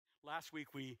Last week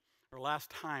or last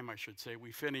time I should say,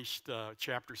 we finished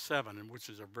chapter 7, which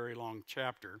is a very long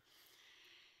chapter.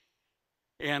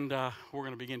 And we're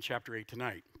going to begin chapter 8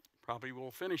 tonight. Probably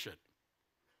we'll finish it.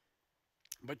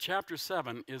 But chapter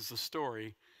 7 is the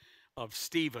story of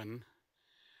Stephen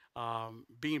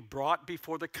being brought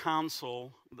before the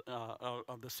council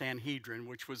of the Sanhedrin,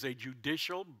 which was a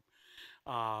judicial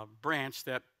branch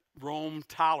that Rome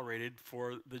tolerated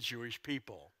for the Jewish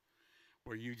people,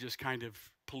 where you just kind of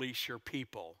police your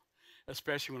people,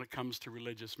 especially when it comes to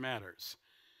religious matters.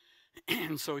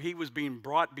 And so he was being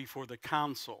brought before the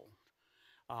council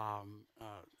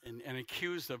and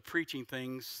accused of preaching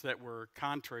things that were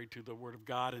contrary to the word of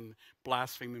God and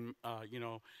blaspheming,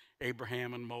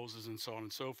 Abraham and Moses and so on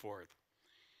and so forth.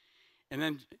 And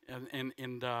then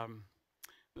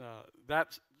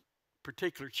that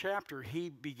particular chapter,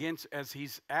 he begins, as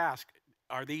he's asked,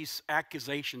 are these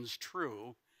accusations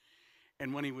true?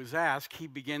 And when he was asked, he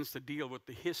begins to deal with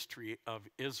the history of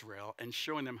Israel and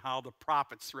showing them how the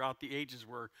prophets throughout the ages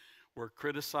were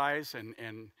criticized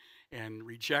and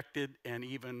rejected and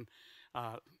even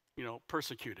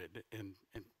persecuted. And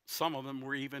some of them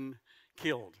were even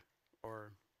killed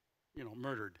or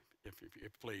murdered,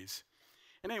 if please.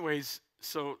 And anyways,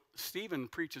 so Stephen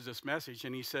preaches this message,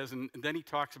 and he says, and then he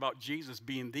talks about Jesus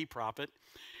being the prophet,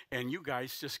 and you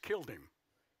guys just killed him.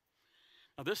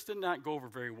 Now, this did not go over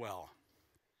very well.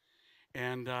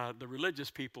 And the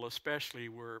religious people especially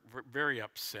were very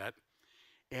upset.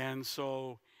 And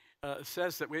so it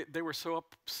says that they were so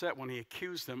upset when he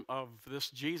accused them of this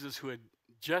Jesus who had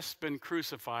just been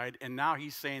crucified, and now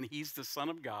he's saying he's the Son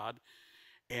of God,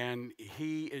 and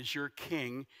he is your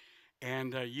king,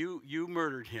 and you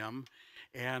murdered him.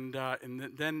 And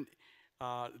then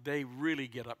they really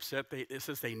get upset. It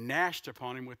says they gnashed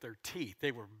upon him with their teeth.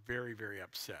 They were very, very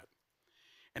upset.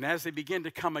 And as they begin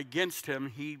to come against him,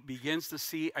 he begins to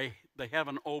see the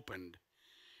heaven opened.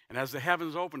 And as the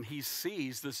heavens open, he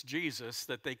sees this Jesus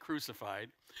that they crucified.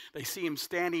 They see him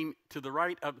standing to the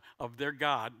right of their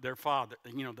God, their Father,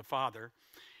 the Father.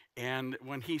 And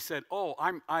when he said,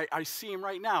 I see him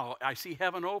right now. I see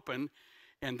heaven open.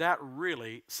 And that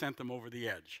really sent them over the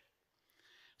edge.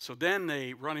 So then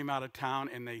they run him out of town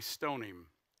and they stone him.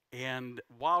 And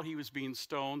while he was being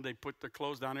stoned, they put their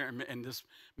clothes down there, and this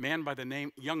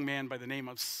young man by the name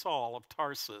of Saul of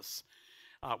Tarsus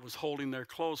was holding their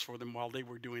clothes for them while they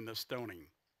were doing the stoning.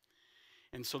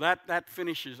 And so that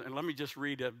finishes, and let me just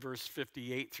read verse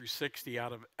 58 through 60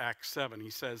 out of Acts 7.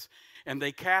 He says, and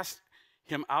they cast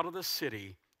him out of the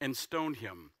city and stoned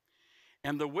him.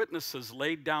 And the witnesses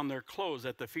laid down their clothes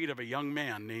at the feet of a young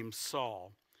man named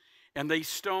Saul. And they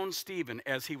stoned Stephen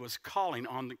as he was calling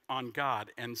on God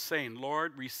and saying,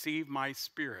 Lord, receive my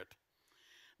spirit.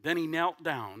 Then he knelt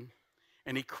down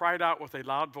and he cried out with a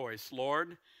loud voice,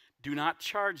 Lord, do not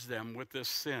charge them with this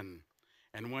sin.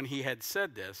 And when he had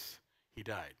said this, he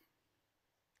died.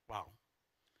 Wow.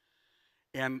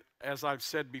 And as I've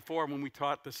said before when we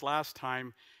taught this last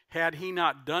time, had he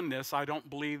not done this, I don't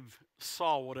believe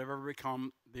Saul would have ever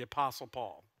become the Apostle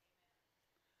Paul.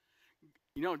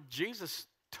 Jesus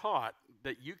taught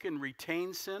that you can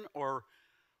retain sin or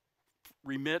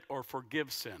remit or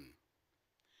forgive sin.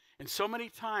 And so many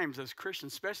times as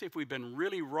Christians, especially if we've been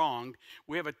really wronged,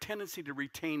 we have a tendency to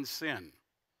retain sin.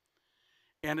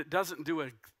 And it doesn't do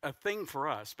a thing for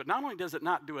us. But not only does it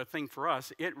not do a thing for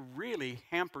us, it really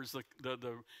hampers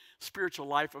the spiritual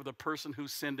life of the person who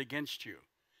sinned against you.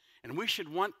 And we should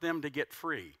want them to get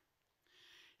free.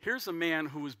 Here's a man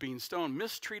who was being stoned,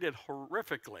 mistreated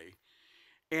horrifically.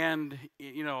 And,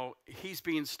 he's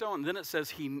being stoned. Then it says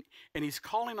he's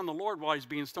calling on the Lord while he's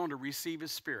being stoned to receive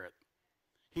his spirit.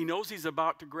 He knows he's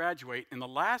about to graduate. And the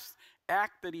last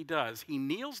act that he does, he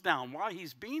kneels down while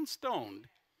he's being stoned.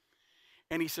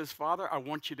 And he says, Father, I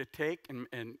want you to take and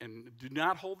do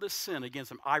not hold this sin against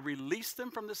them. I release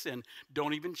them from the sin.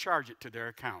 Don't even charge it to their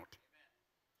account.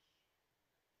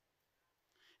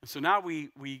 And so now we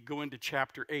go into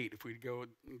chapter 8. If we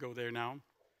go there now.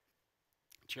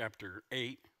 Chapter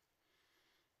 8.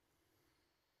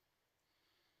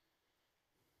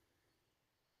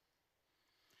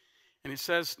 And it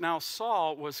says, now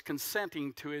Saul was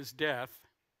consenting to his death.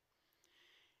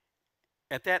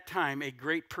 At that time, a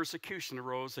great persecution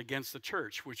arose against the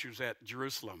church, which was at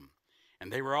Jerusalem. And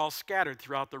they were all scattered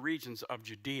throughout the regions of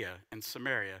Judea and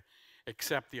Samaria,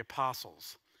 except the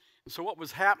apostles. And so what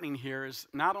was happening here is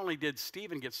not only did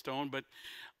Stephen get stoned, but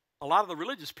a lot of the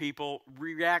religious people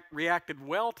reacted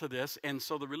well to this, and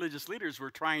so the religious leaders were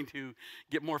trying to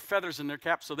get more feathers in their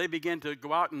cap, so they began to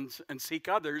go out and seek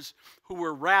others who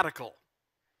were radical.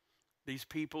 These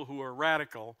people who are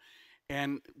radical,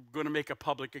 and going to make a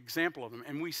public example of them.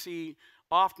 And we see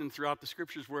often throughout the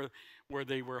scriptures where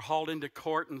they were hauled into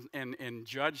court and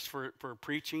judged for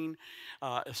preaching,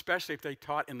 especially if they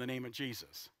taught in the name of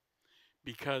Jesus,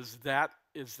 because that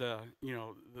is the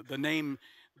name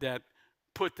that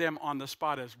put them on the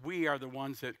spot as we are the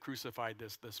ones that crucified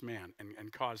this man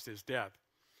and caused his death.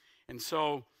 And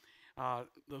so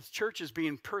the church is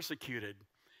being persecuted.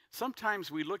 Sometimes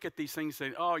we look at these things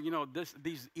and say, oh,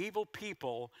 these evil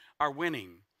people are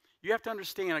winning. You have to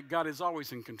understand that God is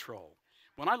always in control.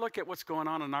 When I look at what's going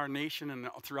on in our nation and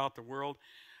throughout the world,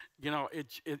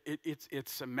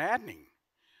 it's maddening.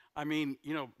 I mean,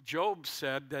 Job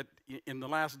said that in the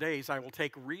last days, I will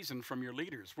take reason from your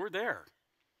leaders. We're there.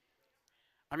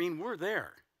 I mean, we're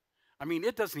there. I mean,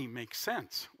 it doesn't even make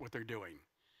sense what they're doing.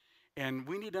 And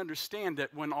we need to understand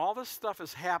that when all this stuff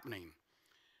is happening,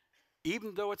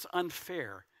 even though it's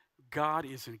unfair, God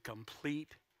is in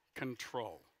complete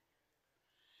control.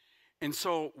 And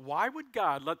so why would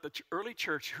God let the early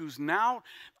church, who's now,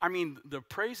 I mean, the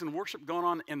praise and worship going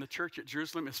on in the church at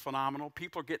Jerusalem is phenomenal.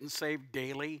 People are getting saved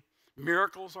daily.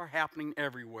 Miracles are happening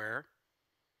everywhere.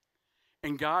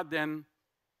 And God then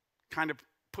kind of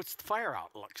puts the fire out,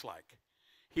 it looks like.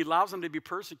 He allows them to be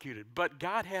persecuted. But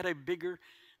God had a bigger,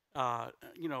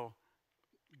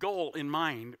 goal in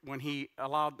mind when he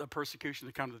allowed the persecution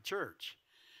to come to the church.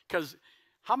 Because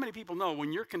how many people know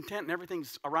when you're content and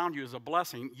everything's around you is a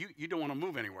blessing, you don't want to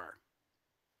move anywhere?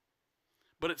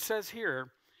 But it says here,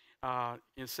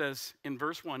 it says in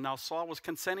verse 1, now Saul was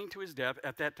consenting to his death.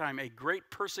 At that time, a great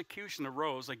persecution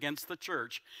arose against the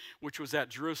church, which was at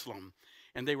Jerusalem.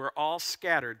 And they were all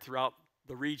scattered throughout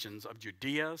the regions of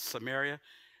Judea, Samaria,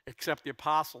 except the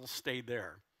apostles stayed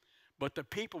there. But the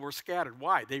people were scattered.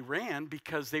 Why? They ran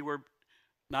because they were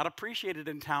not appreciated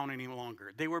in town any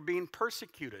longer. They were being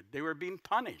persecuted. They were being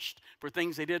punished for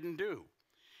things they didn't do.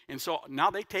 And so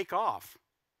now they take off.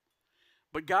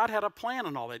 But God had a plan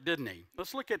on all that, didn't he?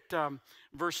 Let's look at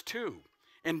verse 2.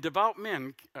 And devout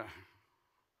men,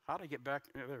 how did I get back?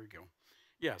 There we go.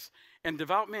 Yes. And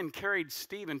devout men carried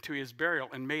Stephen to his burial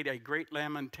and made a great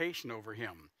lamentation over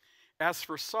him. As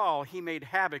for Saul, he made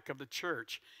havoc of the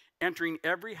church, entering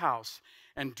every house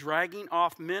and dragging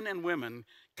off men and women,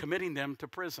 committing them to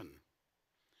prison.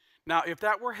 Now, if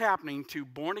that were happening to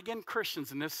born-again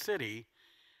Christians in this city,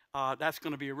 that's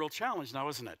going to be a real challenge now,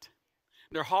 isn't it?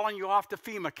 They're hauling you off to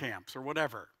FEMA camps or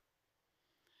whatever.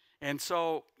 And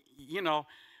so,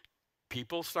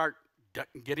 people start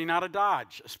getting out of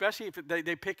Dodge, especially if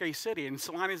they pick a city. And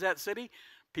Celina is that city,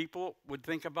 people would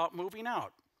think about moving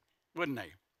out, wouldn't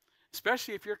they?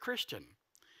 Especially if you're a Christian.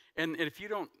 And if you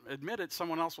don't admit it,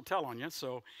 someone else will tell on you.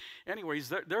 So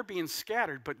anyways, they're being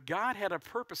scattered, but God had a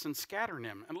purpose in scattering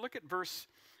them. And look at verse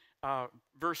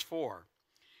 4.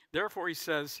 Therefore, he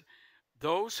says,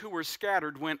 those who were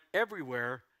scattered went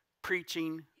everywhere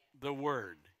preaching the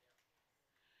word.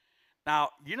 Now,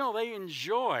 they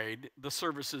enjoyed the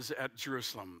services at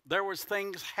Jerusalem. There was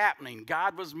things happening.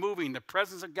 God was moving. The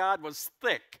presence of God was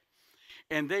thick.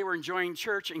 And they were enjoying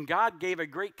church, and God gave a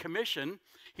great commission.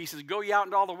 He says, go ye out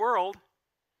into all the world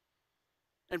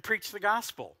and preach the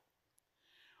gospel.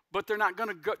 But they're not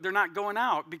going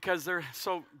out because they're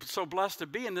so blessed to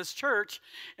be in this church,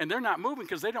 and they're not moving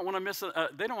because they don't want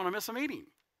to miss a meeting.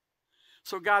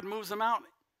 So God moves them out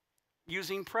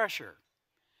using pressure.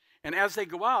 And as they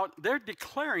go out, they're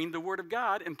declaring the word of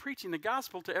God and preaching the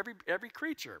gospel to every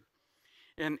creature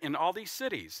in all these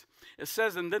cities. It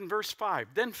says, and then verse 5,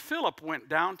 then Philip went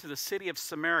down to the city of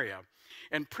Samaria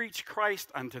and preached Christ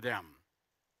unto them.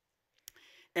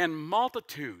 And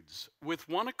multitudes with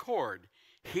one accord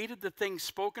heeded the things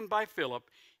spoken by Philip,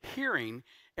 hearing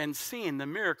and seeing the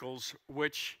miracles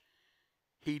which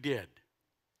he did.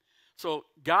 So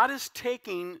God is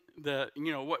taking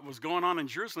what was going on in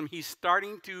Jerusalem, he's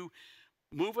starting to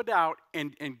move it out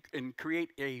and create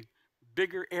a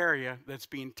bigger area that's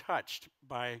being touched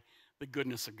by the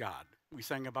goodness of God. We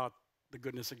sang about the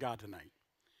goodness of God tonight.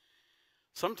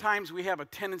 Sometimes we have a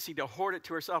tendency to hoard it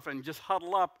to ourselves and just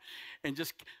huddle up and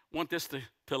just want this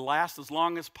to last as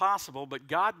long as possible, but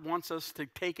God wants us to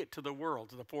take it to the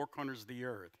world, to the four corners of the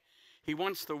earth. He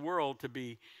wants the world to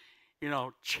be,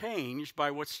 changed by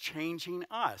what's changing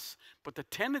us. But the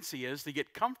tendency is to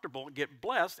get comfortable, get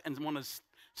blessed, and want to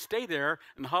stay there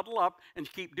and huddle up and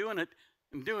keep doing it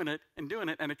and doing it and doing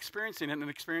it and experiencing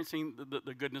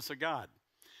the goodness of God.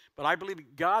 But I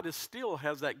believe God still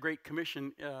has that great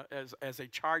commission as a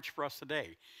charge for us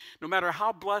today. No matter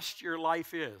how blessed your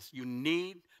life is, you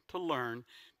need to learn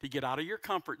to get out of your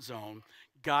comfort zone.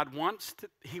 God wants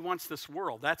this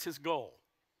world. That's his goal.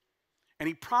 And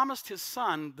he promised his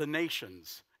son the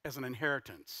nations as an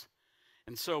inheritance.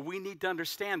 And so we need to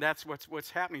understand that's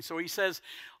what's happening. So he says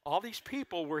all these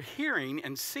people were hearing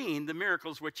and seeing the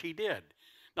miracles which he did.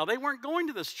 Now, they weren't going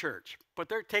to this church, but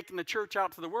they're taking the church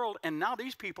out to the world, and now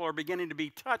these people are beginning to be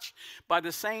touched by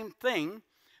the same thing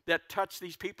that touched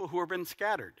these people who have been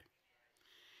scattered.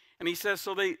 And he says,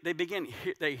 so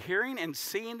they hearing and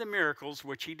seeing the miracles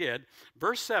which he did.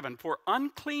 Verse 7, for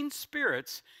unclean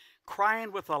spirits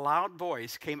crying with a loud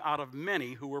voice came out of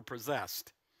many who were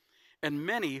possessed. And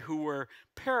many who were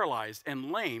paralyzed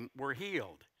and lame were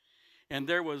healed. And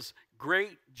there was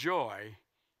great joy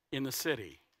in the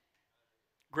city.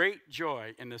 Great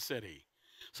joy in the city.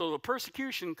 So the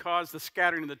persecution caused the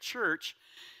scattering of the church.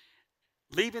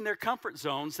 Leaving their comfort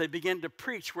zones, they begin to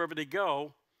preach wherever they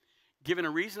go, giving a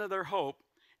reason of their hope,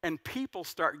 and people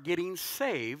start getting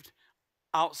saved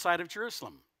outside of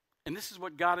Jerusalem. And this is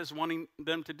what God is wanting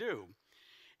them to do.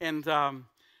 And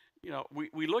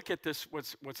we look at this,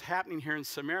 what's happening here in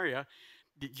Samaria.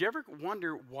 Did you ever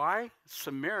wonder why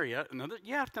Samaria?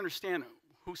 You have to understand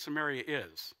who Samaria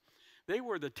is. They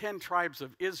were the 10 tribes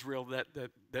of Israel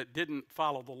that didn't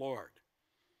follow the Lord.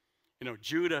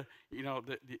 Judah,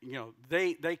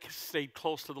 they stayed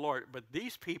close to the Lord. But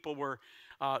these people were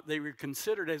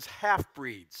considered as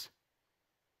half-breeds.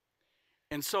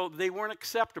 And so they weren't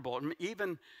acceptable. And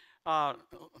even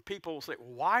people say,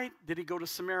 why did he go to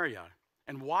Samaria?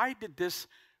 And why did this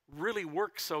really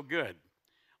work so good?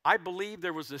 I believe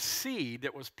there was a seed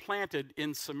that was planted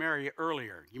in Samaria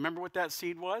earlier. You remember what that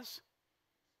seed was?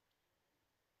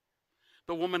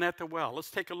 The woman at the well.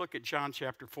 Let's take a look at John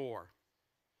chapter 4.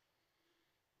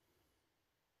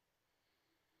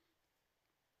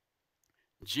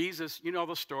 Jesus, you know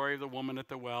the story of the woman at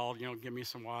the well, give me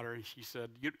some water. And she said,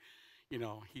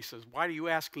 he says, why are you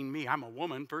asking me? I'm a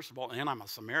woman, first of all, and I'm a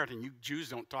Samaritan. You Jews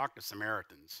don't talk to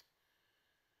Samaritans.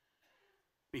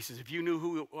 He says, if you knew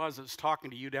who it was that was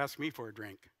talking to you, you'd ask me for a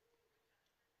drink.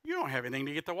 You don't have anything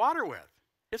to get the water with.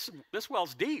 This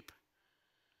well's deep.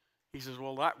 He says,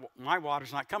 well, my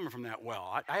water's not coming from that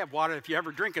well. I have water. If you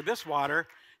ever drink of this water,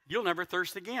 you'll never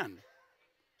thirst again.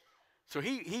 So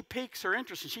he piques her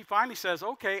interest, and she finally says,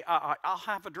 okay, I'll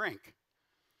have a drink.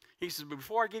 He says, but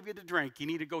before I give you the drink, you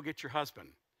need to go get your husband.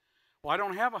 Well, I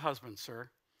don't have a husband, sir.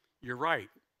 You're right.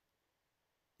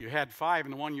 You had 5,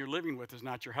 and the one you're living with is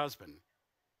not your husband.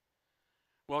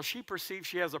 Well, she perceives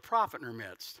she has a prophet in her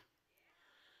midst.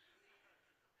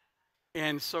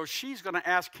 And so she's going to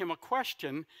ask him a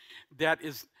question that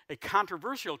is a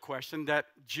controversial question that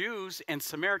Jews and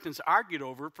Samaritans argued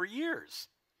over for years.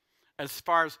 As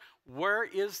far as where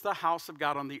is the house of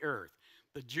God on the earth?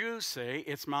 The Jews say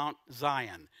it's Mount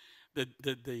Zion.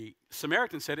 The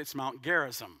Samaritans said it's Mount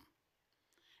Gerizim.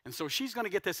 And so she's going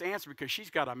to get this answer because she's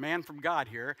got a man from God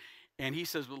here. And he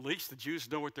says, well, at least the Jews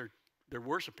know what they're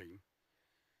worshiping.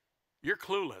 You're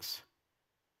clueless.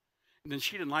 And then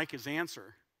she didn't like his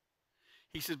answer.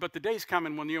 He says, but the day's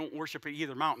coming when you don't worship at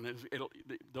either mountain.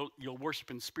 You'll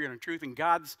worship in spirit and truth. And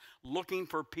God's looking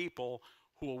for people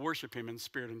who will worship him in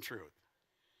spirit and truth.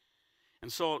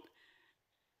 And so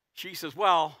she says,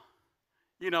 well,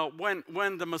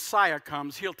 when the Messiah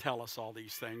comes, he'll tell us all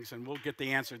these things, and we'll get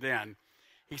the answer then.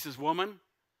 He says, woman,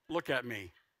 look at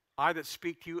me. I that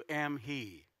speak to you am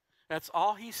he. That's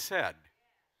all he said.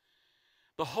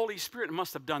 The Holy Spirit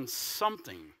must have done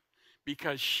something,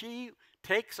 because she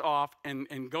takes off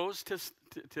and goes to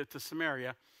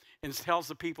Samaria and tells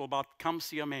the people about, come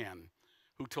see a man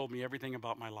who told me everything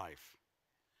about my life.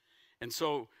 And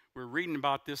so we're reading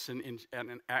about this in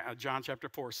John chapter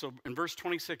 4. So in verse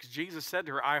 26, Jesus said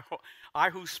to her, I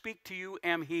who speak to you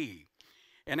am he.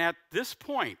 And at this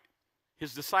point,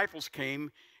 his disciples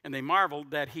came, and they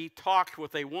marveled that he talked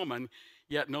with a woman,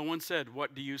 yet no one said,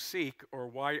 what do you seek, or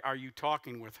why are you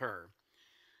talking with her?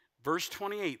 Verse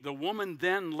 28, the woman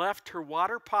then left her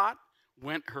water pot,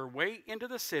 went her way into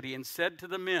the city, and said to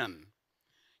the men,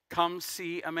 come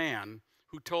see a man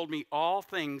who told me all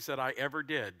things that I ever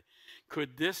did.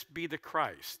 Could this be the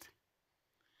Christ?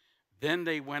 Then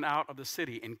they went out of the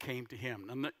city and came to him.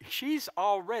 And she's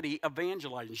already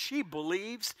evangelizing. She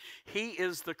believes he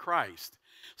is the Christ.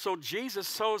 So Jesus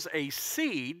sows a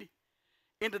seed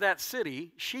into that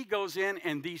city. She goes in,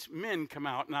 and these men come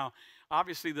out. Now,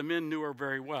 obviously, the men knew her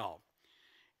very well.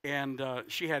 And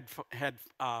she had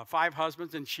 5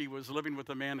 husbands, and she was living with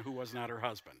a man who was not her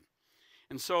husband.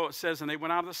 And so it says, and they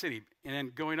went out of the city. And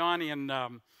then going on in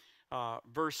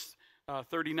verse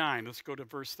 39. Let's go to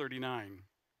verse 39.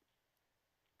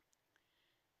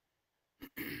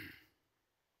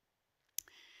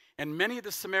 And many of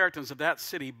the Samaritans of that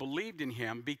city believed in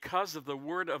him because of the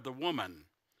word of the woman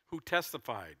who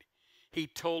testified, he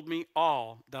told me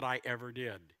all that I ever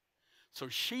did. So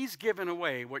she's given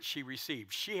away what she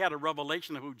received. She had a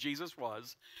revelation of who Jesus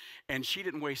was, and she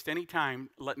didn't waste any time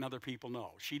letting other people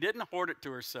know. She didn't hoard it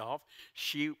to herself.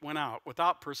 She went out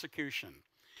without persecution.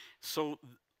 So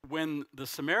when the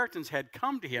Samaritans had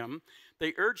come to him,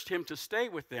 they urged him to stay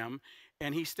with them,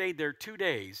 and he stayed there 2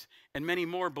 days, and many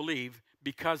more believed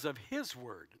because of his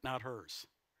word, not hers.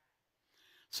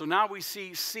 So now we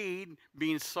see seed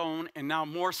being sown, and now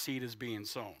more seed is being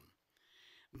sown.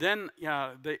 Then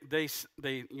they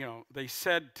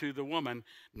said to the woman,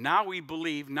 "Now we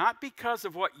believe, not because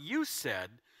of what you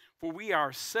said, for we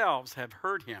ourselves have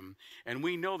heard him, and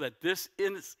we know that this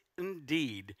is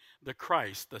indeed the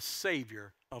Christ, the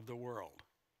Savior of the world."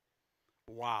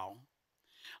 Wow.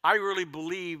 I really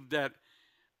believe that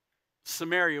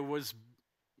Samaria was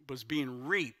being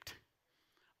reaped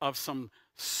of some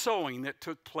sowing that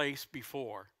took place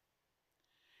before.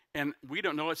 And we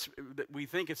don't know, we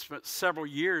think it's several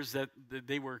years that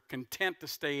they were content to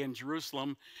stay in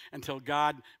Jerusalem until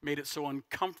God made it so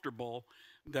uncomfortable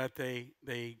that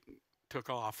they took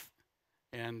off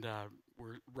and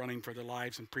were running for their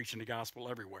lives and preaching the gospel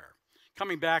everywhere.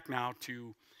 Coming back now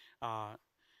to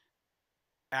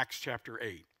Acts chapter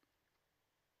 8.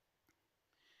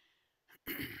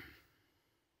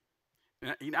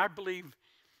 And I believe,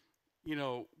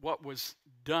 what was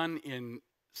done in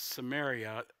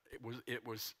Samaria, it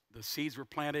was the seeds were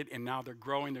planted, and now they're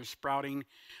growing, they're sprouting.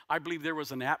 I believe there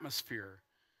was an atmosphere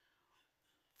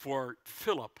for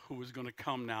Philip, who was going to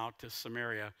come now to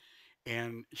Samaria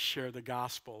and share the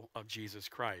gospel of Jesus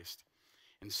Christ.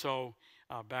 And so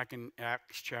back in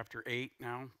Acts chapter 8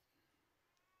 now,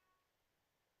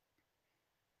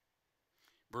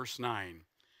 verse 9.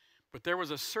 But there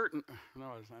was a certain,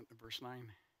 no, it's not verse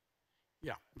 9.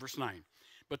 Yeah, verse 9.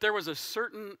 But there was a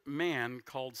certain man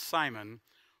called Simon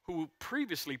who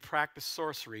previously practiced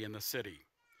sorcery in the city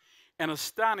and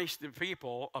astonished the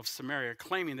people of Samaria,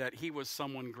 claiming that he was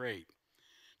someone great,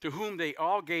 to whom they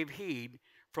all gave heed,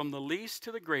 from the least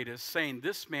to the greatest, saying,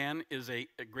 "This man is a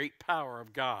great power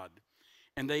of God."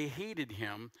 And they heeded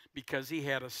him because he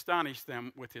had astonished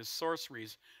them with his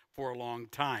sorceries for a long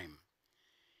time.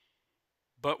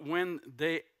 But when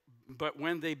they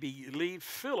believed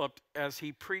Philip as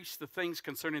he preached the things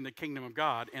concerning the kingdom of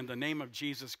God and the name of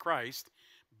Jesus Christ,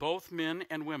 both men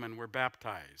and women were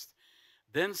baptized.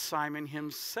 Then Simon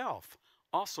himself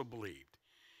also believed.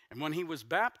 And when he was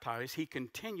baptized, he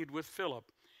continued with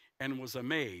Philip and was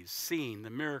amazed, seeing the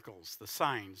miracles, the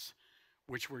signs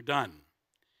which were done.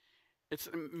 It's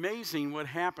amazing what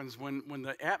happens when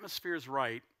the atmosphere is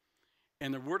right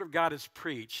and the word of God is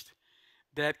preached,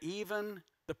 that even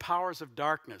the powers of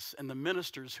darkness and the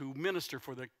ministers who minister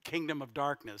for the kingdom of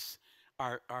darkness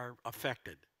are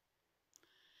affected.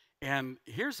 And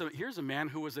here's a man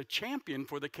who was a champion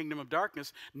for the kingdom of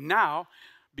darkness, now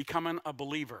becoming a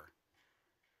believer.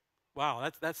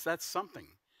 Wow, that's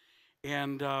something.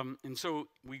 And so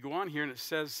we go on here, and it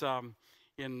says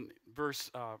in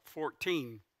verse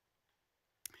 14,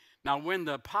 "Now when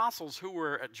the apostles who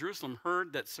were at Jerusalem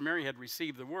heard that Samaria had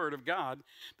received the word of God,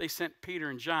 they sent Peter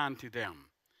and John to them,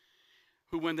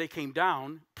 who, when they came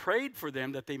down, prayed for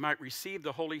them that they might receive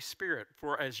the Holy Spirit.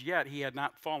 For as yet it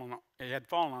had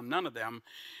fallen on none of them.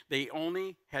 They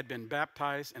only had been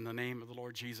baptized in the name of the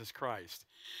Lord Jesus Christ."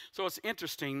 So it's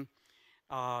interesting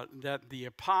that the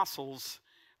apostles,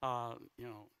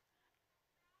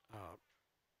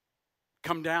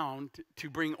 come down to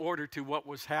bring order to what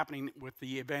was happening with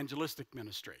the evangelistic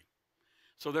ministry.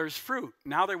 So there's fruit.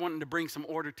 Now they're wanting to bring some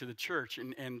order to the church.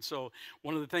 And so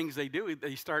one of the things they do,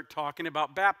 they start talking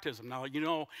about baptism. Now,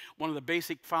 one of the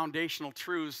basic foundational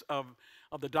truths of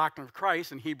the doctrine of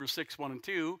Christ in Hebrews 6, 1 and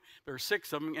 2, there are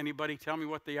 6 of them. Anybody tell me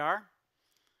what they are?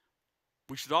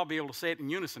 We should all be able to say it in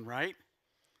unison, right?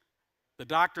 The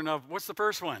doctrine of, what's the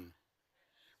first one?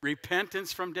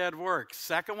 Repentance from dead works.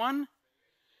 Second one?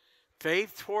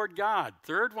 Faith toward God.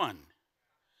 Third one?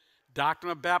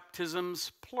 Doctrine of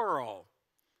baptisms, plural.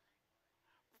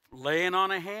 Laying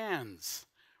on of hands,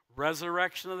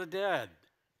 resurrection of the dead,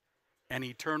 and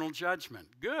eternal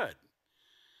judgment. Good.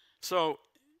 So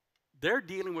they're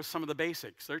dealing with some of the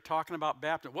basics. They're talking about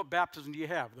baptism. What baptism do you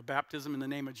have? The baptism in the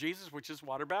name of Jesus, which is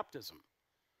water baptism.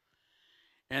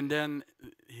 And then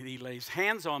he lays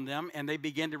hands on them, and they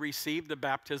begin to receive the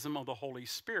baptism of the Holy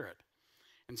Spirit.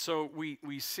 And so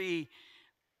we see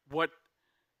what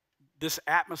this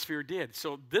atmosphere did.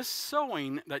 So this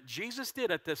sowing that Jesus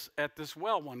did at this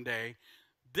well one day,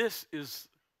 this is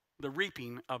the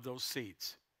reaping of those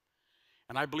seeds.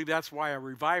 And I believe that's why a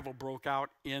revival broke out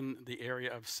in the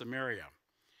area of Samaria.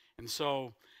 And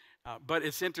so But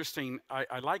it's interesting.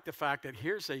 I like the fact that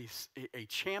here's a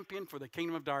champion for the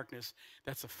kingdom of darkness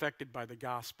that's affected by the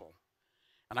gospel.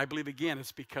 And I believe, again,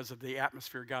 it's because of the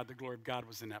atmosphere of God, the glory of God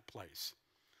was in that place.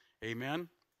 Amen?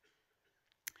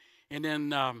 And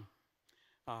then,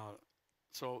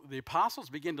 so the apostles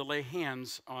begin to lay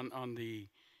hands on the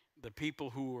people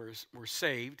who were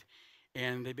saved,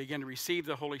 and they begin to receive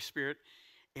the Holy Spirit.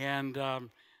 And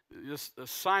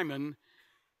Simon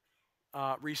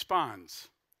responds.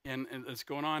 And it's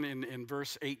going on in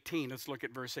verse 18. Let's look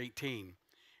at verse 18.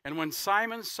 And when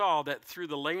Simon saw that through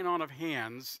the laying on of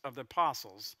hands of the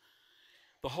apostles,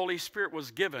 the Holy Spirit was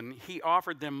given, he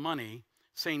offered them money,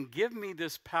 saying, "Give me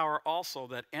this power also,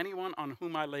 that anyone on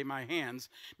whom I lay my hands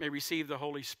may receive the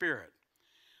Holy Spirit."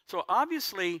 So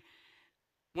obviously,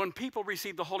 when people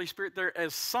receive the Holy Spirit, there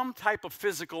is some type of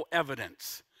physical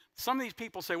evidence. Some of these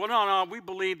people say, well, no, we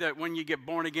believe that when you get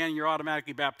born again, you're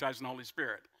automatically baptized in the Holy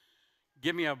Spirit.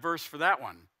 Give me a verse for that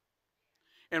one.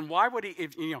 And why would he,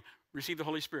 if receive the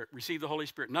Holy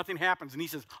Spirit, nothing happens, and he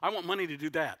says, I want money to do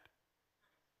that.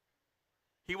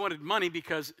 He wanted money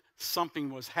because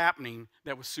something was happening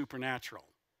that was supernatural.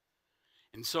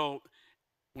 And so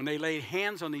when they laid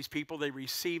hands on these people, they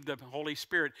received the Holy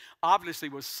Spirit. Obviously,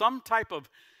 was some type of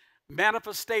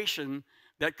manifestation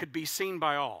that could be seen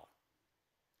by all.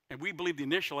 And we believe the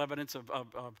initial evidence of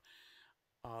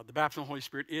the baptism of the Holy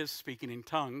Spirit is speaking in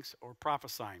tongues or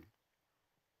prophesying.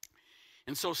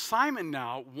 And so Simon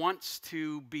now wants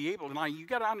to be able, now you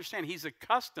got to understand, he's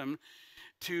accustomed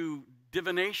to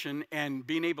divination and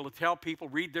being able to tell people,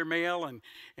 read their mail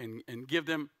and give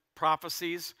them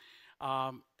prophecies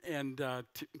and to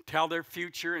tell their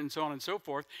future and so on and so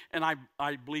forth. And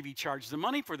I believe he charged the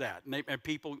money for that. And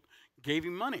people gave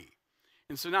him money.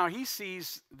 And so now he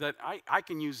sees that I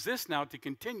can use this now to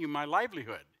continue my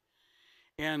livelihood.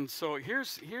 And so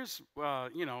here's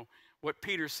what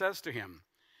Peter says to him.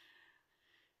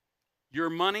 Your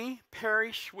money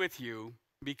perish with you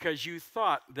because you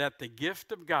thought that the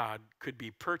gift of God could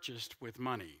be purchased with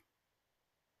money.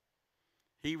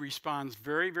 He responds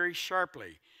very, very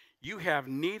sharply. You have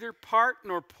neither part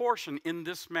nor portion in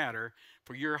this matter,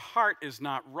 for your heart is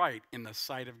not right in the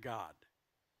sight of God.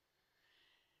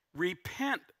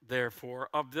 Repent, therefore,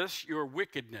 of this your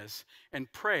wickedness, and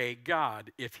pray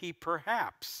God if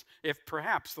perhaps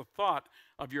the thought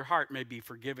of your heart may be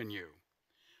forgiven you.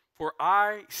 For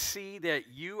I see that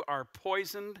you are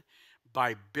poisoned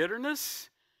by bitterness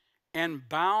and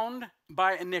bound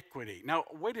by iniquity. Now,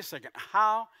 wait a second.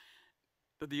 How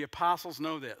did the apostles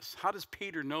know this? How does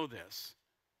Peter know this?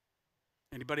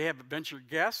 Anybody have a venture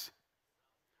guess?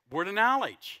 Word of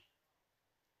knowledge.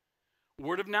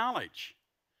 Word of knowledge.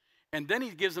 And then he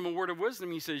gives them a word of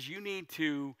wisdom. He says, you need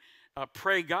to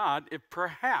pray God if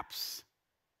perhaps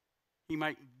he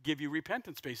might give you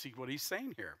repentance, basically what he's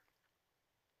saying here.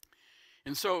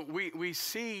 And so we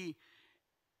see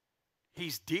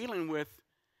he's dealing with,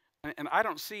 and I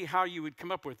don't see how you would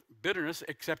come up with bitterness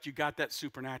except you got that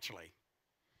supernaturally.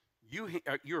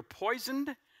 You're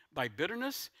poisoned by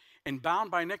bitterness and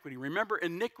bound by iniquity. Remember,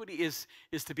 iniquity is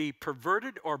to be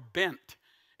perverted or bent.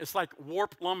 It's like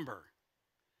warped lumber.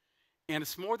 And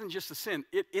it's more than just a sin.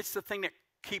 It's the thing that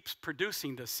keeps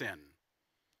producing the sin,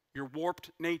 your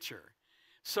warped nature.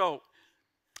 So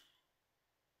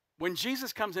when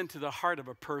Jesus comes into the heart of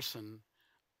a person,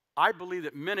 I believe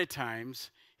that many times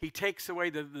he takes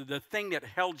away the thing that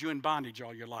held you in bondage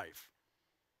all your life,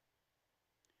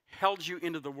 held you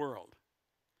into the world.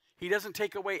 He doesn't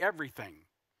take away everything,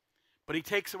 but he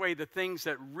takes away the things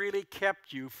that really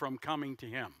kept you from coming to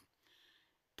him.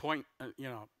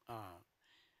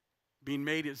 Being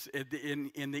made is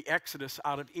in the Exodus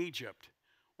out of Egypt.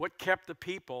 What kept the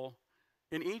people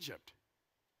in Egypt?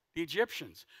 The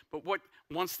Egyptians. But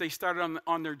once they started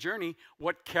on their journey,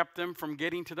 what kept them from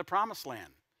getting to the promised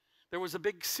land? There was a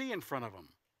big sea in front of them.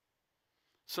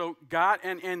 So God,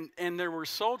 and there were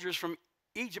soldiers from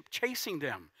Egypt chasing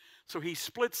them. So he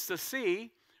splits the sea,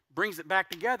 brings it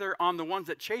back together on the ones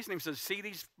that chased him, says, see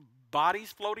these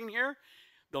bodies floating here?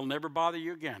 They'll never bother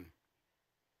you again.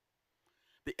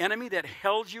 The enemy that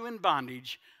held you in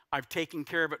bondage, I've taken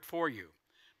care of it for you.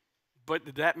 But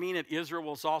did that mean that Israel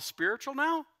was all spiritual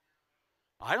now?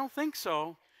 I don't think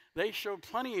so. They showed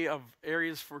plenty of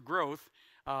areas for growth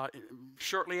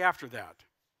shortly after that.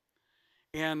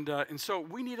 And so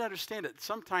we need to understand that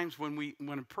sometimes when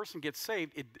a person gets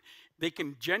saved, they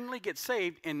can genuinely get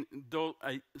saved, and though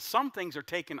some things are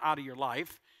taken out of your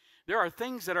life, there are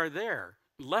things that are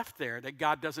left there that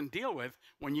God doesn't deal with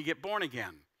when you get born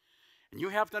again. And you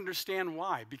have to understand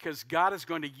why, because God is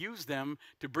going to use them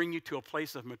to bring you to a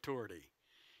place of maturity.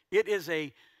 It is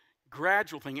a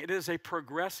gradual thing. It is a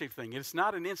progressive thing. It's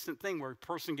not an instant thing where a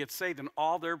person gets saved and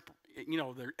all their,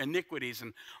 their iniquities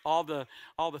and all the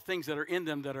things that are in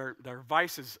them that are their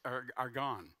vices are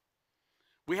gone.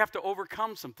 We have to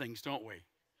overcome some things, don't we?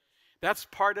 That's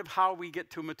part of how we get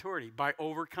to maturity, by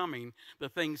overcoming the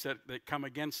things that come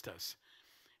against us.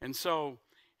 And so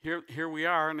here we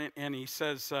are, and he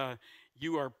says,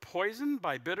 you are poisoned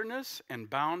by bitterness and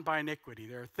bound by iniquity.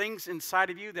 There are things inside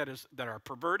of you that are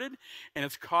perverted, and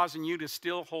it's causing you to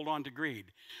still hold on to greed.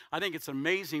 I think it's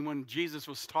amazing when Jesus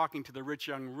was talking to the rich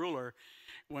young ruler,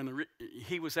 when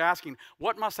he was asking,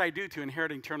 what must I do to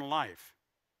inherit eternal life?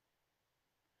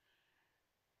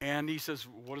 And he says,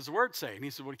 what does the word say? And he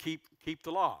says, well, keep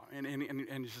the law. And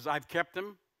he says, I've kept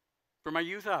them from my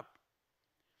youth up.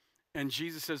 And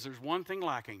Jesus says, there's one thing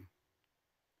lacking.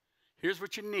 Here's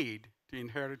what you need to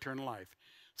inherit eternal life.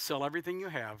 Sell everything you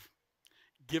have,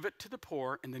 give it to the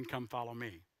poor, and then come follow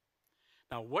me.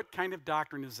 Now, what kind of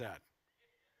doctrine is that?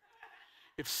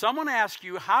 If someone asks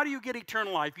you, how do you get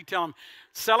eternal life? You tell them,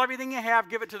 sell everything you have,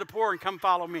 give it to the poor, and come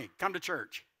follow me. Come to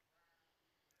church.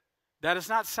 That is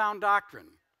not sound doctrine.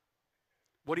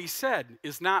 What he said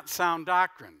is not sound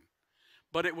doctrine.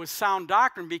 But it was sound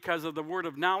doctrine because of the word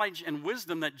of knowledge and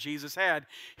wisdom that Jesus had.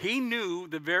 He knew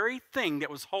the very thing that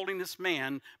was holding this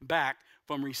man back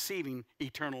from receiving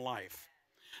eternal life.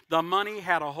 The money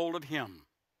had a hold of him.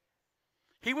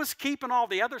 He was keeping all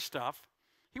the other stuff.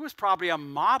 He was probably a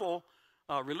model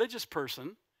religious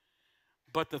person.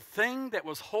 But the thing that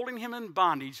was holding him in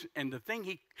bondage and the thing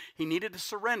he needed to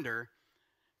surrender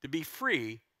to be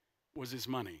free was his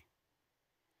money.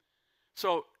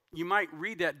 So you might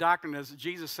read that doctrine as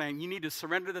Jesus saying you need to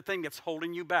surrender the thing that's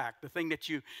holding you back, the thing that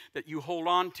you hold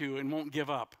on to and won't give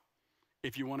up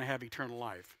if you want to have eternal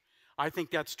life. I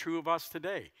think that's true of us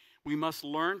today. We must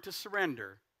learn to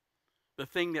surrender the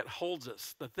thing that holds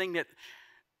us, the thing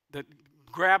that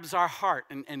grabs our heart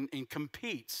and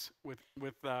competes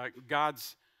with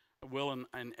God's will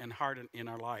and heart in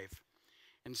our life.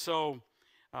 And so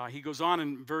he goes on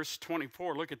in verse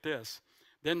 24. Look at this.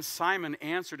 Then Simon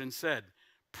answered and said,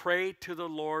 pray to the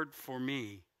Lord for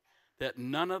me, that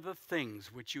none of the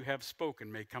things which you have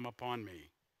spoken may come upon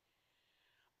me.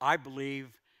 I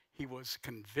believe he was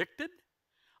convicted.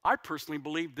 I personally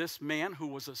believe this man who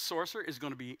was a sorcerer is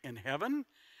going to be in heaven.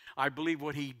 I believe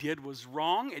what he did was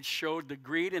wrong. It showed the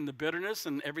greed and the bitterness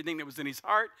and everything that was in his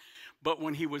heart. But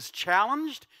when he was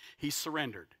challenged, he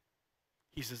surrendered.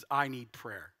 He says, I need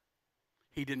prayer.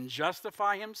 He didn't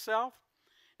justify himself.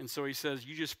 And so he says,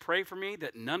 you just pray for me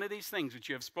that none of these things which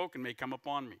you have spoken may come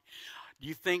upon me. Do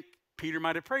you think Peter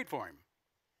might have prayed for him?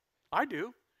 I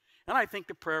do. And I think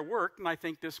the prayer worked, and I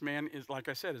think this man is, like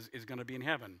I said, is going to be in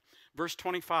heaven. Verse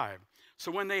 25.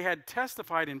 So when they had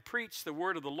testified and preached the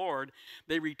word of the Lord,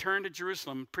 they returned to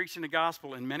Jerusalem, preaching the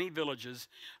gospel in many villages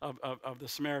of the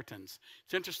Samaritans.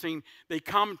 It's interesting, they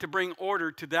come to bring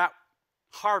order to that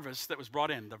harvest that was brought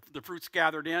in. The fruits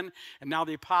gathered in, and now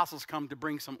the apostles come to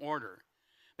bring some order.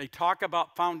 They talk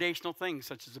about foundational things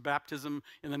such as the baptism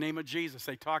in the name of Jesus.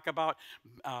 They talk about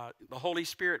the Holy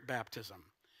Spirit baptism.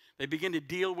 They begin to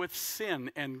deal with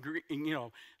sin and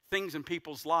things in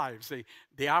people's lives.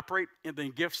 They operate in the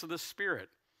gifts of the Spirit.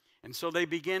 And so they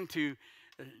begin to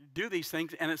do these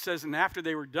things. And it says, and after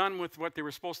they were done with what they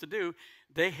were supposed to do,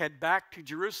 they head back to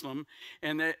Jerusalem.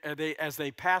 And as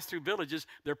they pass through villages,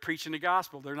 they're preaching the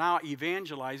gospel. They're now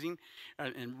evangelizing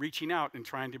and reaching out and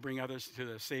trying to bring others to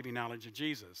the saving knowledge of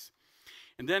Jesus.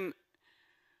 And then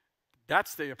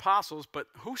that's the apostles. But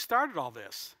who started all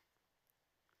this?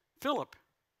 Philip.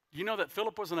 Do you know that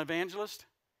Philip was an evangelist?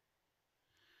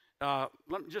 Let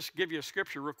me just give you a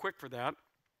scripture real quick for that.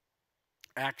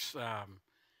 Acts,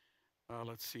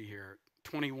 let's see here,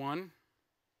 21.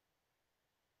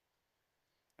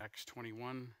 Acts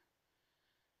 21,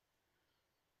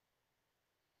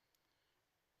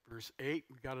 verse 8.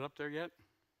 We got it up there yet?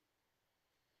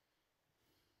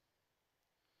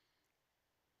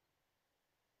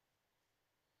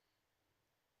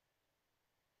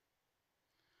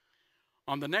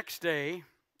 On the next day,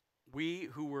 we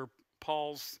who were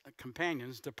Paul's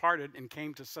companions departed and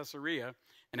came to Caesarea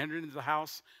and entered into the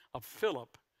house of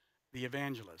Philip, the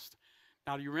evangelist.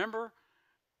 Now, do you remember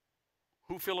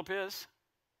who Philip is?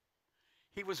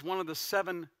 He was one of the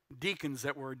 7 deacons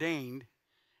that were ordained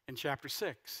in chapter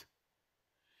 6.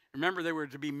 Remember, they were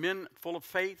to be men full of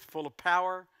faith, full of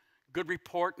power, good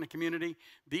report in the community.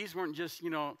 These weren't just,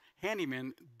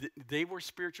 handymen. They were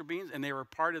spiritual beings, and they were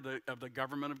part of the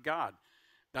government of God.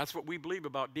 That's what we believe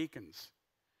about deacons.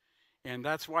 And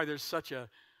that's why there's such a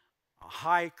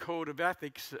high code of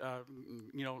ethics,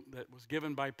 that was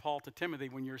given by Paul to Timothy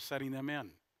when you're setting them in.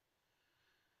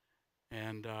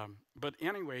 And but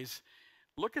anyways,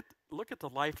 look at the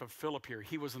life of Philip here.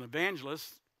 He was an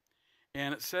evangelist,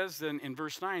 and it says then in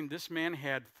verse 9, this man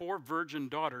had 4 virgin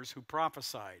daughters who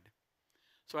prophesied.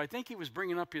 So I think he was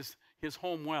bringing up his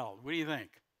home well. What do you think?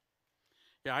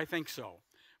 Yeah, I think so.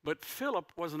 But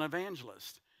Philip was an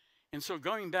evangelist. And so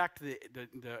going back to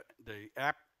the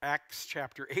Acts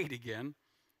chapter 8 again,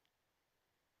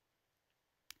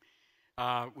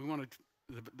 we want to,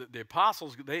 the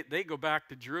apostles, they go back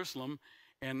to Jerusalem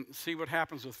and see what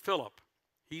happens with Philip.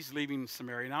 He's leaving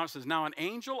Samaria. Now it says, now an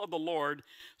angel of the Lord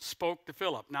spoke to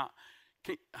Philip. Now,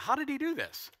 how did he do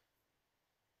this?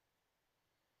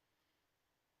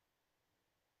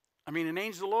 I mean, an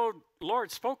angel of the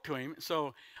Lord spoke to him.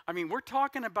 So, I mean, we're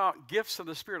talking about gifts of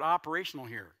the Spirit operational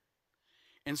here.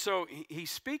 And so he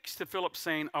speaks to Philip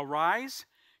saying, arise,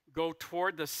 go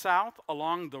toward the south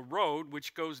along the road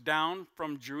which goes down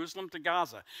from Jerusalem to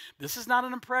Gaza. This is not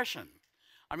an impression.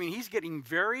 I mean, he's getting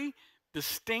very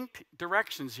distinct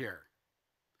directions here.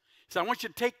 So I want you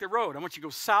to take the road. I want you to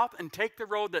go south and take the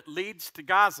road that leads to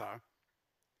Gaza.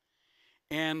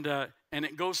 And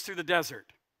it goes through the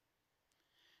desert.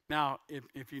 Now,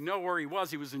 if you know where he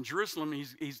was in Jerusalem.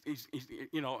 He's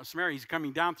Samaria. He's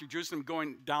coming down through Jerusalem,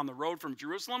 going down the road from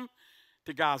Jerusalem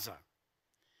to Gaza.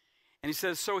 And he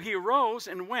says, so he arose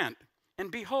and went,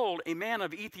 and behold, a man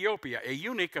of Ethiopia, a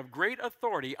eunuch of great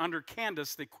authority under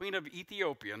Candace, the queen of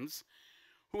Ethiopians,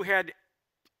 who had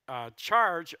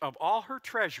charge of all her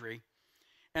treasury,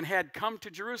 and had come to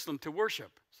Jerusalem to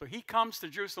worship. So he comes to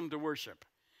Jerusalem to worship.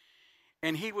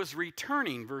 And he was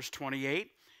returning, verse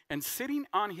 28, and sitting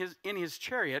in his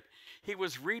chariot, he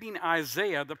was reading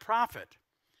Isaiah the prophet.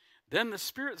 Then the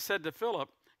Spirit said to Philip,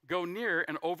 go near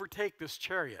and overtake this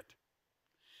chariot.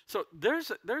 So there's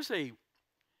a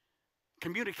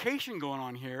communication going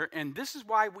on here, and this is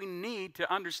why we need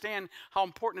to understand how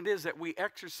important it is that we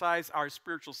exercise our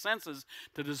spiritual senses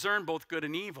to discern both good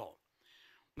and evil.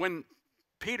 When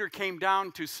Peter came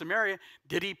down to Samaria,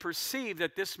 did he perceive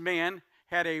that this man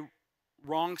had a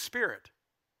wrong spirit?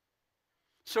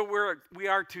 So we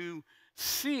are to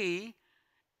see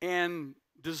and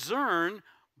discern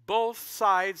both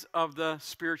sides of the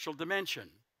spiritual dimension.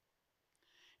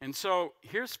 And so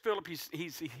here's Philip.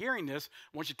 He's hearing this.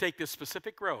 I want you to take this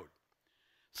specific road.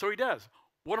 So he does.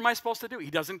 What am I supposed to do?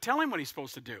 He doesn't tell him what he's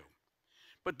supposed to do.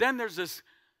 But then there's this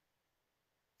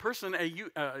person,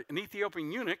 an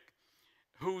Ethiopian eunuch,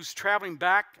 who's traveling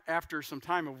back after some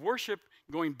time of worship,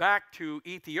 going back to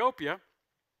Ethiopia,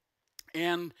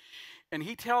 and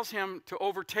he tells him to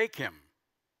overtake him.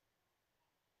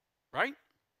 Right?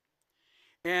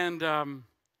 And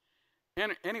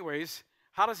anyways,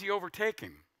 how does he overtake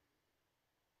him?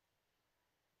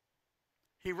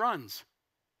 He runs.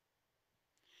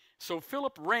 So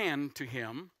Philip ran to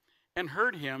him and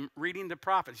heard him reading the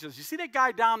prophet. He says, you see that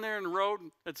guy down there in the road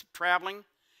that's traveling?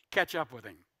 Catch up with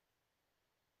him.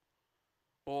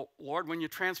 Well, Lord, when you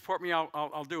transport me,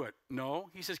 I'll do it. No,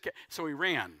 he says, so he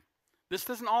ran. This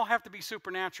doesn't all have to be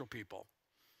supernatural, people.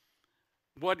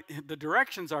 The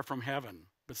directions are from heaven,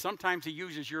 but sometimes he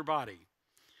uses your body.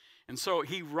 And so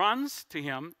he runs to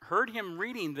him, heard him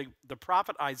reading the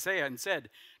prophet Isaiah, and said,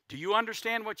 do you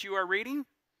understand what you are reading?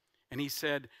 And he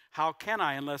said, how can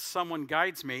I unless someone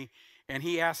guides me? And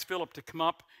he asked Philip to come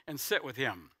up and sit with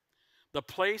him. The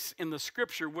place in the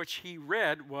scripture which he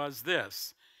read was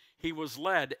this: he was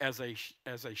led as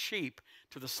a sheep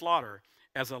to the slaughter,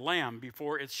 as a lamb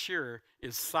before its shearer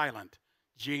is silent.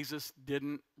 Jesus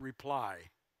didn't reply.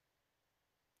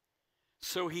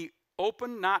 So he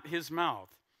opened not his mouth.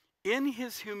 In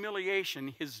his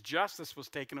humiliation, his justice was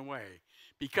taken away.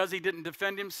 Because he didn't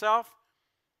defend himself,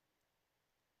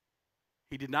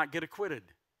 he did not get acquitted.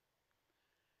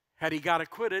 Had he got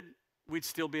acquitted, we'd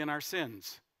still be in our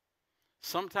sins.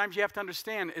 Sometimes you have to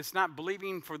understand, it's not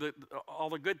believing for all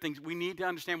the good things. We need to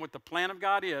understand what the plan of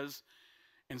God is.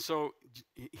 And so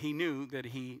he knew that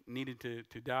he needed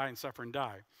to die and suffer and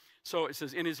die. So it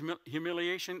says, in his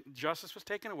humiliation, justice was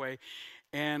taken away.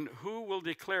 And who will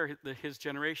declare his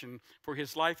generation? For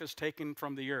his life is taken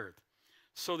from the earth.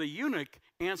 So the eunuch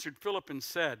answered Philip and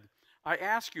said, I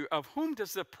ask you, of whom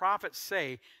does the prophet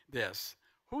say this?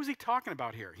 Who is he talking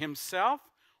about here? Himself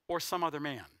or some other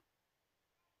man?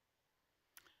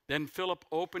 Then Philip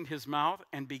opened his mouth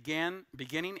and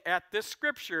beginning at this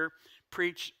scripture,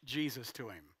 preached Jesus to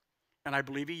him. And I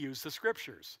believe he used the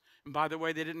scriptures. And by the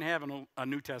way, they didn't have a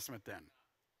New Testament then.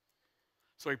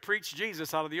 So he preached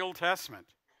Jesus out of the Old Testament.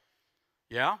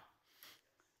 Yeah?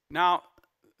 Now,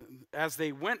 as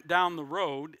they went down the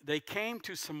road, they came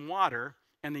to some water,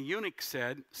 and the eunuch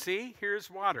said, see, here's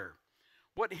water.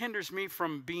 What hinders me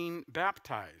from being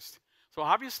baptized? So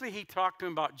obviously he talked to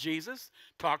him about Jesus,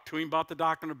 talked to him about the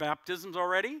doctrine of baptisms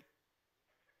already.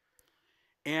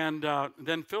 And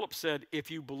then Philip said, if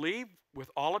you believe with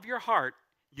all of your heart,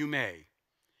 you may.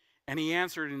 And he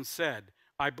answered and said,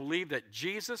 I believe that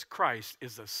Jesus Christ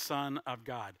is the Son of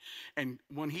God. And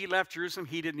when he left Jerusalem,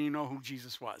 he didn't even know who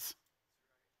Jesus was.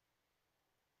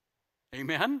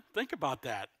 Amen? Think about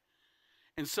that.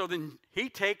 And so then he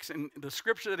takes the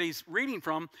scripture that he's reading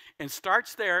from and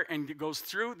starts there and goes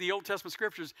through the Old Testament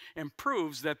scriptures and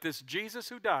proves that this Jesus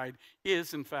who died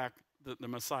is, in fact, the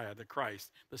Messiah, the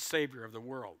Christ, the Savior of the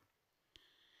world.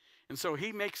 And so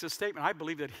he makes a statement, I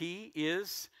believe that he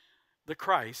is the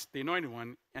Christ, the Anointed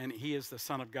One, and he is the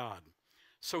Son of God.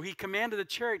 So he commanded the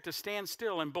chariot to stand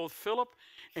still, and both Philip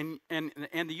and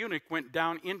the eunuch went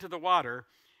down into the water,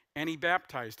 and he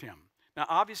baptized him. Now,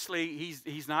 obviously,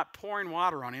 he's not pouring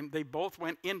water on him. They both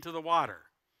went into the water.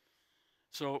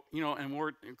 So, and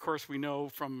of course, we know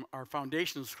from our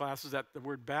foundations classes that the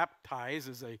word baptize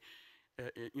is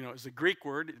is a Greek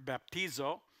word,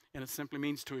 baptizo, and it simply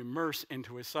means to immerse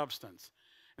into a substance.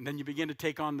 And then you begin to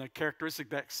take on the characteristic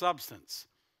of that substance.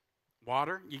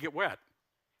 Water, you get wet.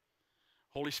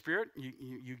 Holy Spirit,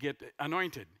 you get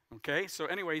anointed. Okay? So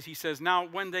anyways, he says, now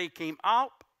when they came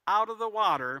out of the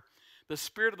water, the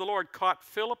Spirit of the Lord caught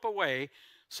Philip away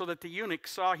so that the eunuch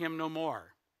saw him no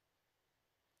more.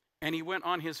 And he went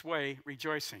on his way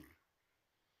rejoicing.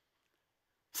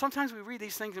 Sometimes we read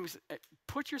these things and we say,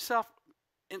 put yourself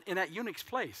in that eunuch's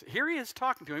place. Here he is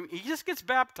talking to him. He just gets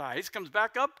baptized, comes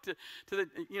back up to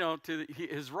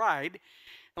his ride,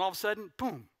 and all of a sudden,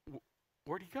 boom,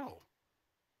 where'd he go?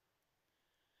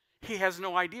 He has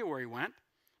no idea where he went,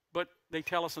 but they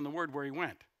tell us in the word where he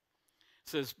went. It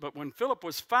says, but when Philip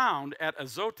was found at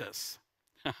Azotus,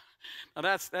 now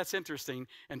that's interesting,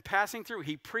 and passing through,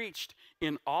 he preached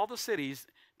in all the cities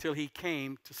till he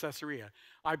came to Caesarea.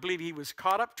 I believe he was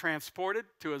caught up, transported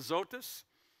to Azotus.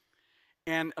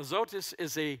 And Azotus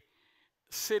is a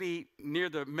city near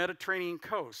the Mediterranean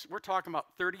coast. We're talking about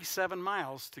 37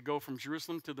 miles to go from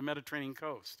Jerusalem to the Mediterranean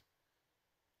coast.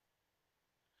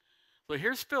 So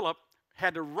here's Philip,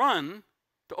 had to run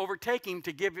to overtake him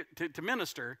to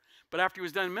minister, but after he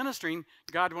was done ministering,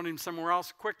 God wanted him somewhere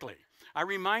else quickly. I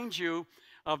remind you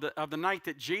of the night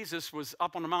that Jesus was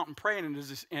up on the mountain praying, and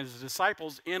his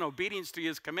disciples, in obedience to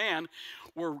his command,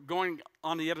 were going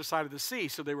on the other side of the sea.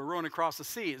 So they were rowing across the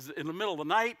sea. It's in the middle of the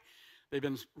night. They've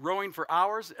been rowing for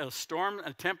hours. A storm,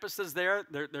 a tempest is there.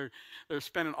 They're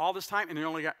spending all this time, and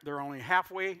they're only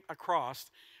halfway across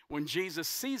when Jesus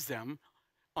sees them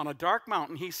on a dark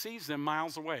mountain. He sees them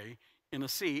miles away in the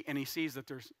sea, and he sees that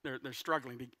they're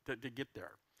struggling to get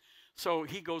there. So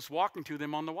he goes walking to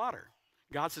them on the water.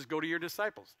 God says, go to your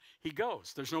disciples. He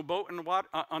goes. There's no boat in the water,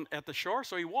 at the shore,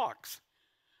 so he walks.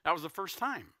 That was the first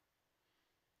time.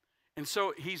 And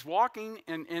so he's walking,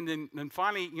 and then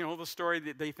finally, the story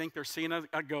that they think they're seeing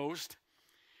a ghost.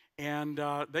 And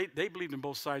they believed in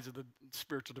both sides of the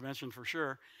spiritual dimension for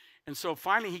sure. And so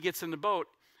finally he gets in the boat.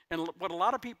 And what a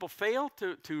lot of people fail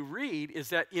to read is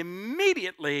that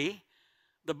immediately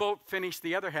the boat finished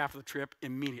the other half of the trip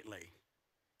immediately.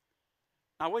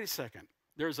 Now, wait a second.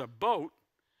 There's a boat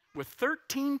with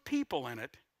 13 people in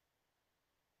it,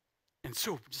 and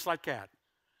so just like that.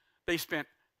 They spent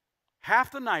half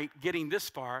the night getting this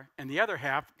far, and the other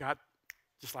half got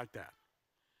just like that.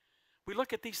 We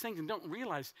look at these things and don't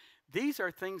realize these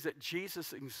are things that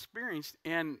Jesus experienced,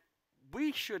 and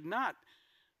we should not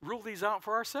rule these out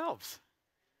for ourselves.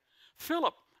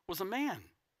 Philip was a man.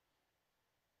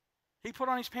 He put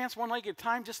on his pants one leg at a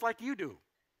time just like you do.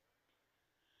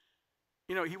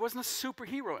 He wasn't a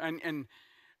superhero, and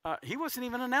he wasn't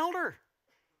even an elder.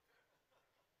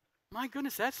 My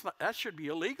goodness, that should be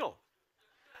illegal.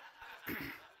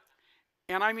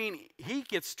 And I mean, he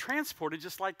gets transported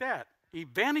just like that. He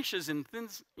vanishes in thin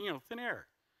air.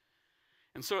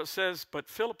 And so it says, but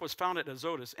Philip was found at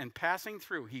Azotus, and passing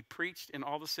through, he preached in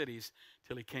all the cities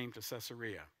till he came to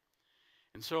Caesarea.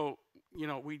 And so,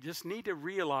 we just need to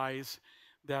realize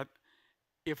that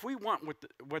if we want what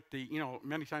the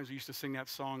many times we used to sing that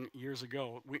song years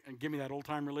ago, give me that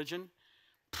old-time religion.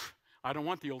 I don't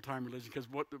want the old-time religion, because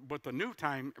what the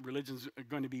new-time religion is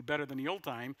going to be better than the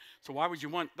old-time, so why would you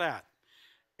want that?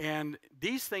 And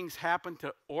these things happen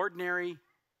to ordinary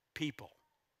people.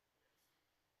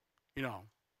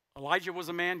 Elijah was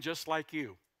a man just like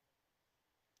you.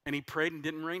 And he prayed and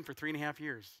didn't rain for 3.5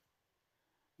 years.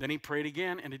 Then he prayed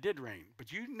again, and it did rain. But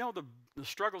the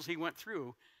struggles he went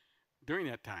through during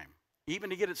that time. Even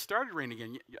to get it started raining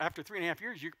again. After 3.5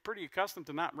 years, you're pretty accustomed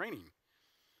to not raining.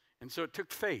 And so it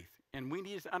took faith. And we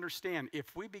need to understand,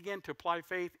 if we begin to apply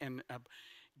faith and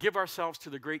give ourselves to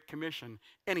the Great Commission,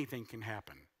 anything can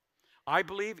happen. I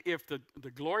believe if the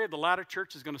glory of the latter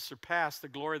church is going to surpass the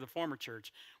glory of the former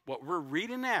church, what we're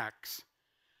reading in Acts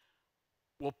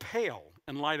will pale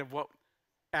in light of what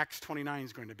Acts 29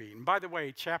 is going to be. And by the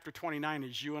way, chapter 29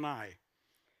 is you and I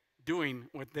doing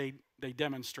what they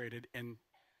demonstrated in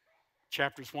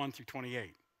chapters 1 through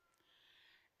 28.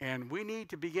 And we need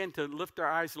to begin to lift our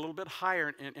eyes a little bit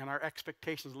higher and our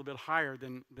expectations a little bit higher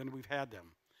than we've had them.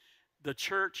 The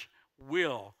church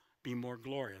will be more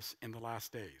glorious in the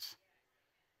last days.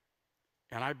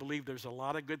 And I believe there's a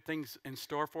lot of good things in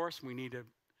store for us. We need to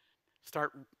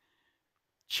start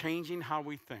changing how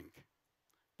we think.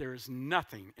 There is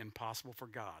nothing impossible for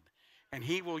God. And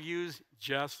he will use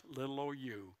just little old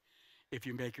you if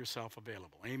you make yourself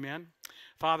available. Amen?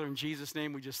 Father, in Jesus'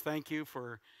 name, we just thank you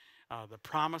for the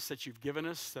promise that you've given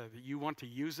us, that you want to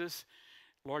use us.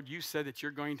 Lord, you said that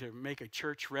you're going to make a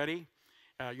church ready.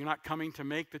 You're not coming to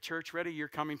make the church ready. You're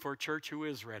coming for a church who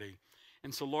is ready.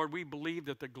 And so, Lord, we believe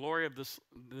that the glory of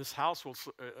this house will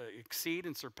exceed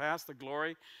and surpass the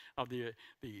glory of the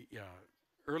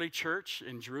early church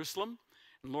in Jerusalem.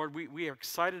 And Lord, we are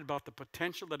excited about the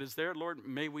potential that is there. Lord,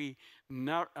 may we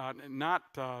not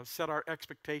set our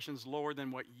expectations lower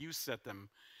than what you set them.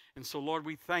 And so, Lord,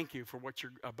 we thank you for what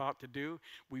you're about to do.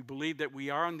 We believe that we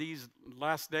are in these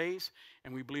last days,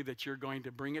 and we believe that you're going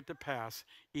to bring it to pass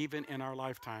even in our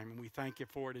lifetime. And we thank you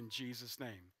for it in Jesus'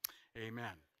 name.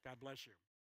 Amen. God bless you.